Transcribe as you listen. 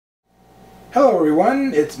Hello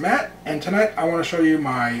everyone, it's Matt, and tonight I want to show you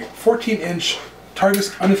my 14-inch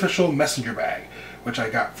Targus Unofficial messenger bag, which I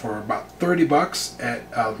got for about 30 bucks at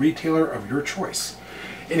a retailer of your choice.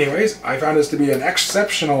 Anyways, I found this to be an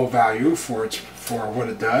exceptional value for what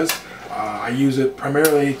it does. I use it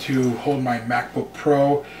primarily to hold my MacBook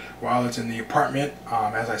Pro while it's in the apartment.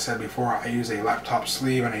 As I said before, I use a laptop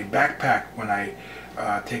sleeve and a backpack when I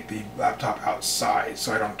take the laptop outside,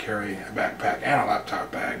 so I don't carry a backpack and a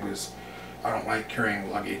laptop bag because I don't like carrying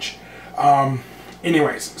luggage.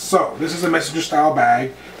 Anyways, so this is a messenger style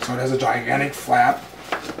bag, so it has a gigantic flap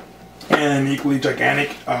and an equally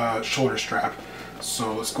gigantic shoulder strap.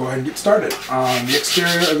 So let's go ahead and get started. The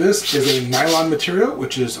exterior of this is a nylon material,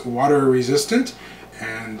 which is water resistant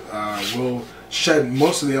and will shed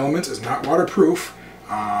most of the elements. It's not waterproof.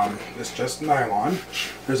 It's just nylon.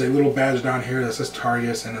 There's a little badge down here that says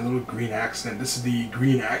Targus and a little green accent. This is the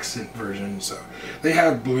green accent version. So they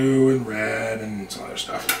have blue and red and some other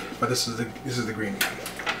stuff, but this is the green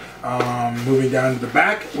one. Moving down to the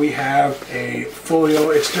back, we have a folio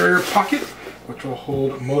exterior pocket, which will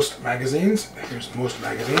hold most magazines. Here's most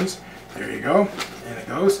magazines. There you go, and it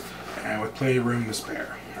goes, and with plenty of room to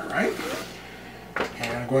spare. All right.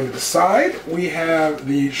 And going to the side, we have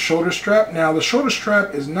the shoulder strap. Now the shoulder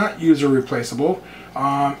strap is not user replaceable,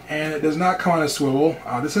 and it does not come on a swivel.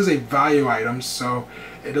 This is a value item, so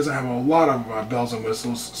it doesn't have a lot of bells and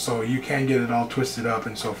whistles, so you can get it all twisted up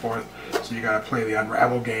and so forth. So you got to play the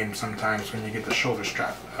unravel game sometimes when you get the shoulder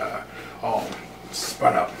strap all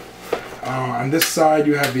spun up. On this side,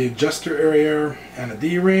 you have the adjuster area and a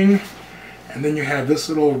D-ring. And then you have this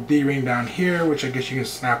little D-ring down here, which I guess you can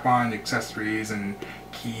snap on accessories and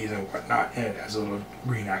keys and whatnot. And it has a little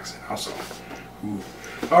green accent also. Ooh.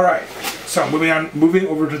 All right, so moving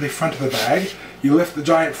over to the front of the bag, you lift the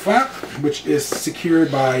giant flap, which is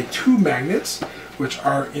secured by two magnets, which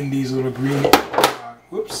are in these little green,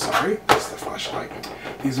 whoops, sorry, that's the flashlight.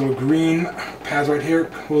 These little green pads right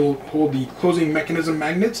here will hold the closing mechanism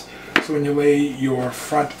magnets. So when you lay your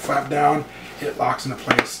front flap down, it locks into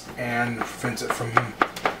place and prevents it from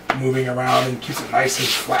moving around and keeps it nice and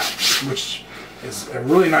flat, which is a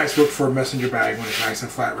really nice look for a messenger bag when it's nice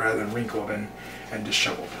and flat rather than wrinkled and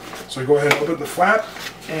disheveled. So go ahead and open the flap,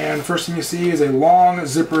 and first thing you see is a long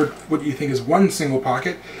zippered, what you think is one single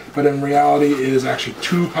pocket, but in reality it is actually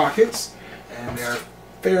two pockets, and they're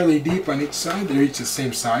fairly deep on each side. They're each the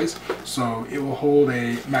same size, so it will hold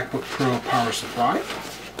a MacBook Pro power supply.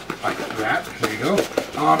 Like that. There you go.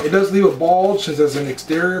 It does leave a bulge since it's an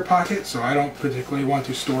exterior pocket, so I don't particularly want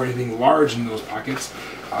to store anything large in those pockets.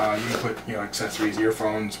 You can put, accessories,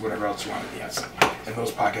 earphones, whatever else you want in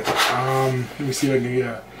those pockets. Let me see if I can get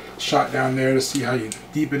a shot down there to see how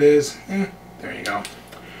deep it is. There you go.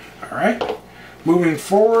 All right. Moving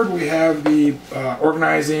forward, we have the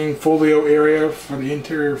organizing folio area for the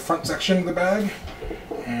interior front section of the bag,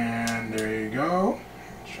 and there you go.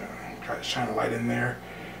 Try to shine a light in there.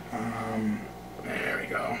 There we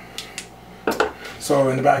go. So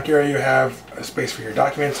in the back area you have a space for your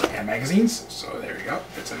documents and magazines. So there you go,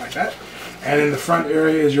 fits in like that. And in the front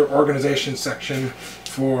area is your organization section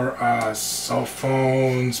for cell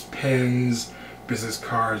phones, pins, business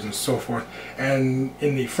cards, and so forth. And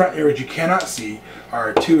in the front area you cannot see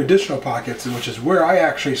are two additional pockets, which is where I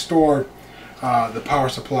actually store the power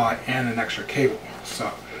supply and an extra cable.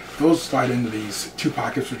 So those slide into these two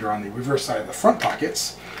pockets, which are on the reverse side of the front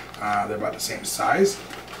pockets. They're about the same size,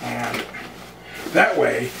 and that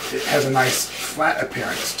way it has a nice flat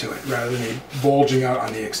appearance to it rather than bulging out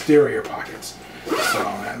on the exterior pockets. So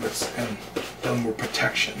that's a little more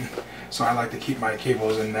protection. So I like to keep my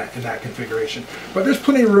cables in that configuration. But there's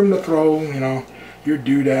plenty of room to throw, your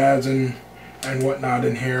doodads and whatnot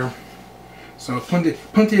in here. So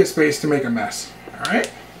plenty of space to make a mess. All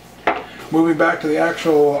right. Moving back to the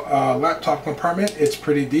actual laptop compartment, it's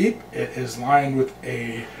pretty deep. It is lined with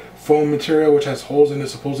a foam material which has holes in it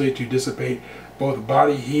supposedly to dissipate both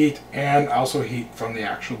body heat and also heat from the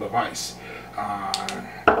actual device.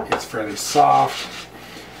 It's fairly soft,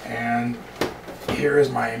 and here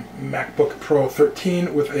is my MacBook Pro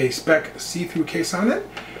 13 with a spec see-through case on it,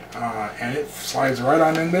 and it slides right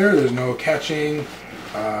on in there. There's no catching,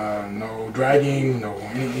 no dragging, no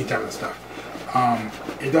any type of stuff.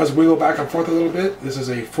 It does wiggle back and forth a little bit. This is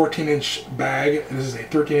a 14-inch bag. This is a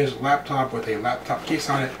 13-inch laptop with a laptop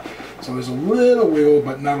case on it. So there's a little wiggle,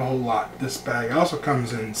 but not a whole lot. This bag also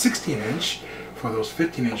comes in 16-inch for those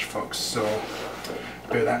 15-inch folks. So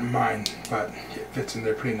bear that in mind. But it fits in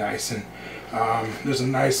there pretty nice. And there's a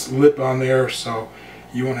nice lip on there, so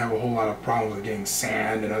you won't have a whole lot of problems with getting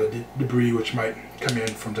sand and other debris which might come in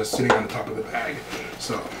from just sitting on the top of the bag.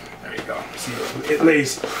 So there you go. See, it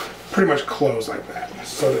lays pretty much close like that.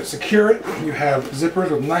 So to secure it, you have zippers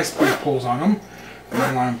with nice big pulls on them.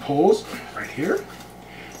 Nylon pulls right here.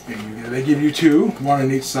 And they give you two, one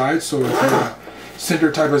on each side. So if you're a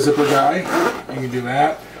center type of zipper guy, you can do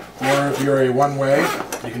that. Or if you're a one-way,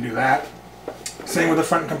 you can do that. Same with the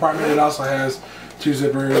front compartment. It also has two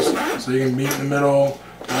zippers, so you can meet in the middle,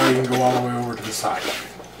 or you can go all the way over to the side.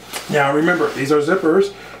 Now remember, these are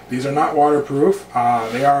zippers. These are not waterproof.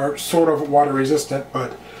 They are sort of water resistant,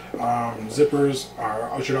 but zippers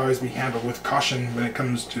should always be handled with caution when it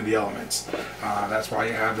comes to the elements. That's why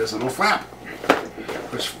you have this little flap,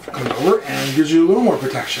 which comes over and gives you a little more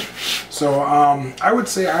protection. So I would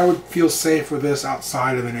say I would feel safe with this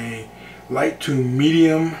outside of a light to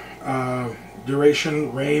medium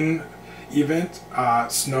duration rain event.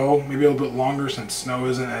 Snow, maybe a little bit longer since snow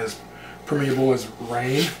isn't as permeable as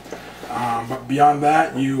rain. But beyond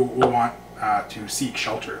that, you will want to seek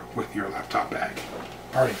shelter with your laptop bag.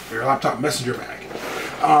 Pardon, your laptop messenger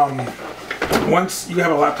bag. Once you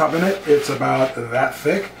have a laptop in it, it's about that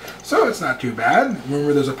thick, so it's not too bad.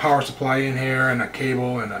 Remember, there's a power supply in here, and a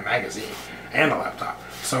cable, and a magazine, and a laptop.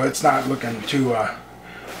 So it's not looking too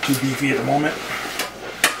beefy at the moment.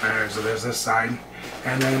 So there's this side.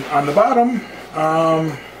 And then on the bottom,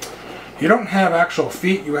 you don't have actual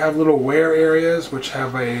feet. You have little wear areas, which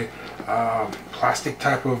have a plastic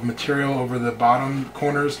type of material over the bottom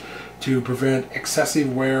corners to prevent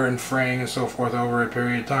excessive wear and fraying and so forth over a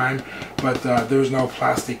period of time. But there's no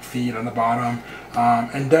plastic feet on the bottom.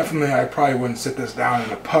 And definitely I probably wouldn't sit this down in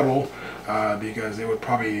a puddle because it would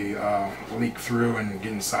probably leak through and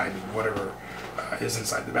get inside whatever is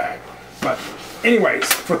inside the bag. But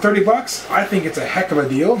anyways, for 30 bucks, I think it's a heck of a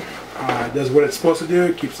deal. It does what it's supposed to do.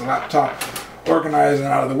 It keeps the laptop organized and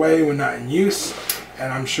out of the way when not in use.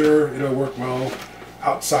 And I'm sure it'll work well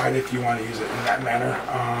outside if you want to use it in that manner.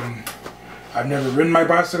 I've never ridden my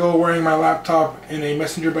bicycle wearing my laptop in a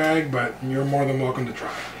messenger bag, but you're more than welcome to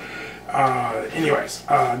try. Anyways,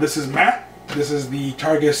 this is Matt. This is the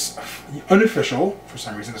Targus Unofficial. For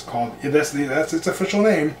some reason it's called, that's its official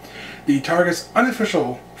name. The Targus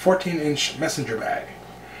Unofficial 14-inch messenger bag.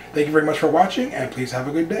 Thank you very much for watching, and please have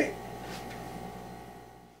a good day.